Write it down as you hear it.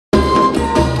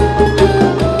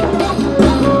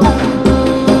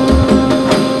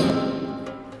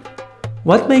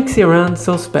What makes Iran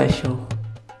so special?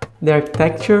 The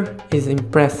architecture is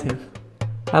impressive.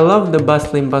 I love the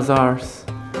bustling bazaars.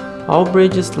 All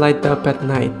bridges light up at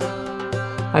night.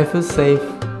 I feel safe.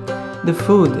 The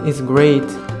food is great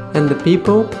and the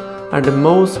people are the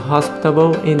most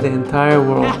hospitable in the entire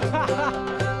world.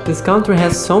 This country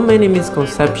has so many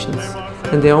misconceptions,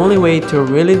 and the only way to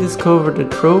really discover the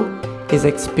truth is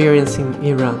experiencing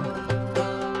Iran.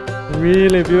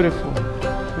 Really beautiful.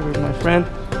 Here with my friend.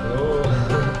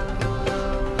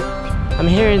 I'm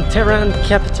here in Tehran,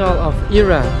 capital of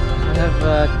Iran. I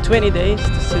have 20 days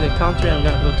to see the country. I'm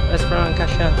gonna go to Isfahan,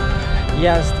 Kashan,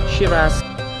 Yazd, Shiraz.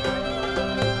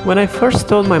 When I first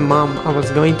told my mom I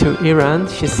was going to Iran,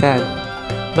 she said,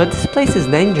 "But this place is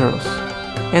dangerous."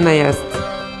 And I asked,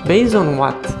 "Based on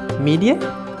what? Media?"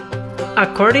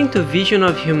 According to Vision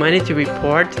of Humanity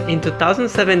report, in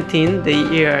 2017, the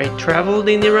year I traveled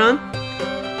in Iran,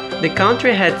 the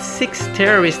country had 6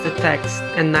 terrorist attacks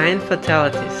and 9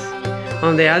 fatalities.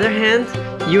 On the other hand,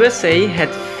 USA had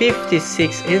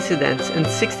 56 incidents and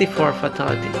 64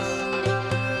 fatalities.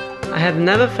 I have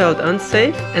never felt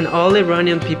unsafe, and all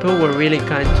Iranian people were really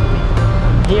kind to me.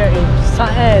 I'm here in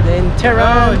Saed in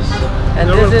Tehran, and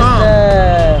this is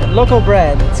the local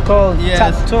bread. It's called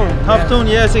Taftun. Taftun,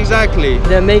 yes, exactly.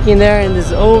 They're making there in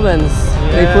these ovens.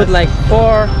 They put like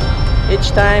 4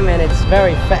 each time, and it's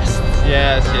very fast.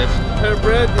 Yes. Per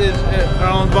bread is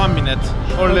around 1 minute,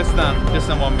 or less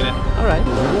than 1 minute. All right.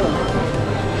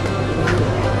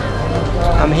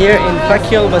 I'm here in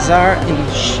Fakir Bazaar in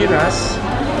Shiraz.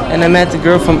 And I met a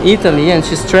girl from Italy, and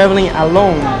she's traveling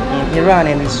alone in Iran,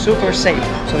 and it's super safe,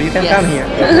 so you can come here.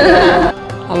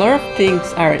 A lot of things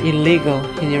are illegal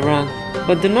in Iran,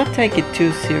 but do not take it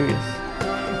too serious.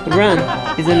 Iran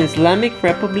is an Islamic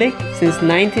republic since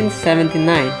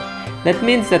 1979. That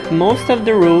means that most of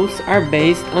the rules are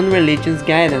based on religion's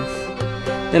guidance.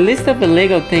 The list of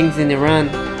illegal things in Iran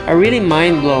are really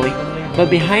mind-blowing, but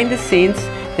behind the scenes,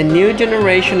 the new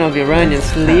generation of Iranians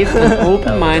live an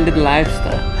open-minded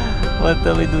lifestyle. What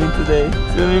are we doing today?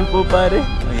 Swimming pool party?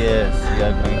 Yes, we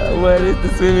are going to. Where is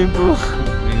the swimming pool?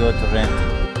 We go to rent.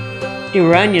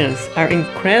 Iranians are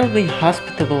incredibly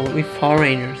hospitable with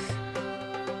foreigners.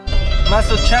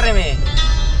 Masoud Charimi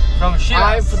from Shiraz.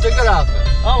 I'm photographer.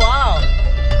 Oh wow!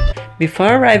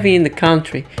 Before arriving in the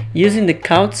country, using the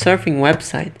couchsurfing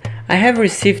website, I have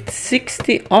received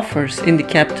 60 offers in the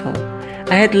capital.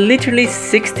 I had literally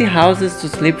 60 houses to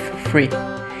sleep for free.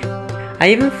 I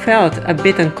even felt a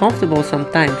bit uncomfortable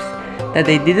sometimes that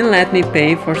they didn't let me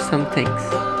pay for some things.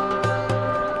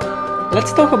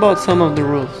 Let's talk about some of the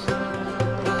rules.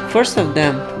 First of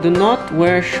them, do not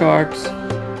wear shorts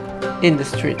in the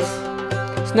streets.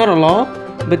 It's not a law,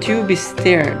 but you'll be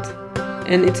stared,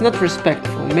 and it's not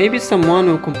respectful. Maybe someone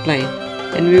will complain,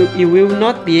 and you will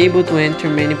not be able to enter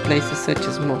many places such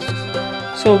as mosques.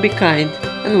 So be kind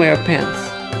and wear pants.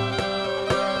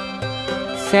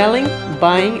 Selling,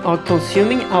 buying or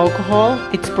consuming alcohol,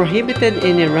 it's prohibited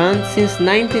in Iran since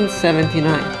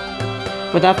 1979.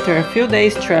 But after a few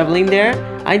days traveling there,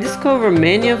 I discovered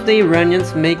many of the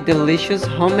Iranians make delicious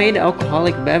homemade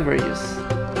alcoholic beverages.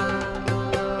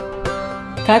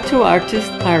 Tattoo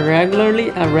artists are regularly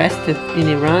arrested in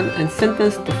Iran and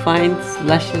sentenced to fines,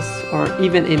 lashes or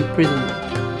even imprisonment.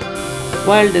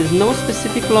 While there's no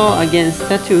specific law against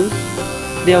tattoos,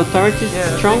 the authorities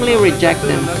strongly reject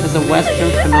them as a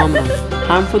Western phenomenon,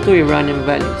 harmful to Iranian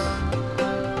values.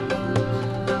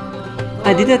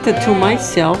 I did a tattoo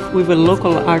myself with a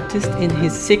local artist in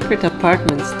his secret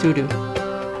apartment studio.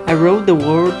 I wrote the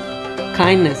word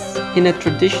kindness in a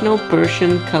traditional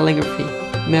Persian calligraphy,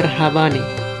 Merhabani.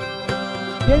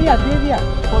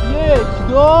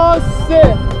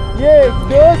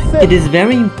 It is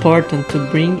very important to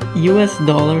bring US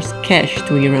dollars cash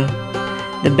to Iran.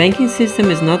 The banking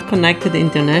system is not connected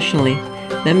internationally.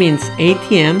 That means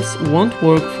ATMs won't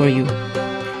work for you.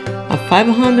 A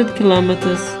 500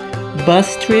 kilometers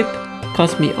bus trip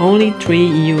cost me only $3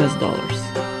 US.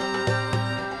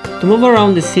 To move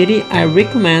around the city, I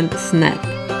recommend Snap.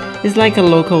 It's like a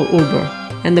local Uber,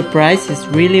 and the price is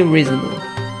really reasonable.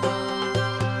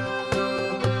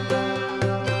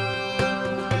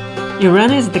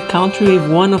 Iran is the country with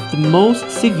one of the most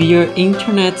severe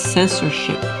internet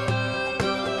censorship.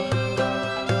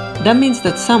 That means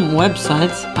that some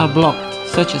websites are blocked,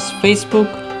 such as Facebook,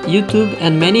 YouTube,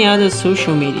 and many other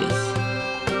social medias.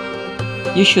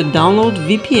 You should download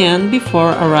VPN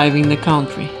before arriving in the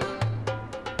country.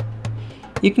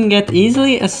 You can get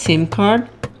easily a SIM card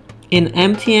in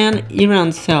MTN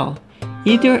Iran Cell,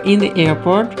 either in the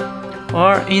airport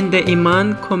or in the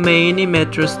Imam Khomeini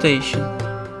metro station.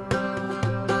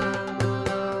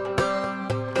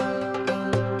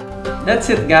 That's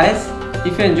it, guys.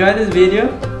 If you enjoyed this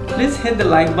video, please hit the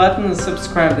like button and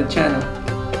subscribe to the channel.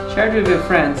 Share it with your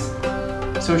friends,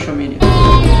 social media.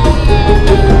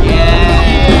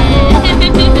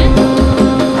 Yeah.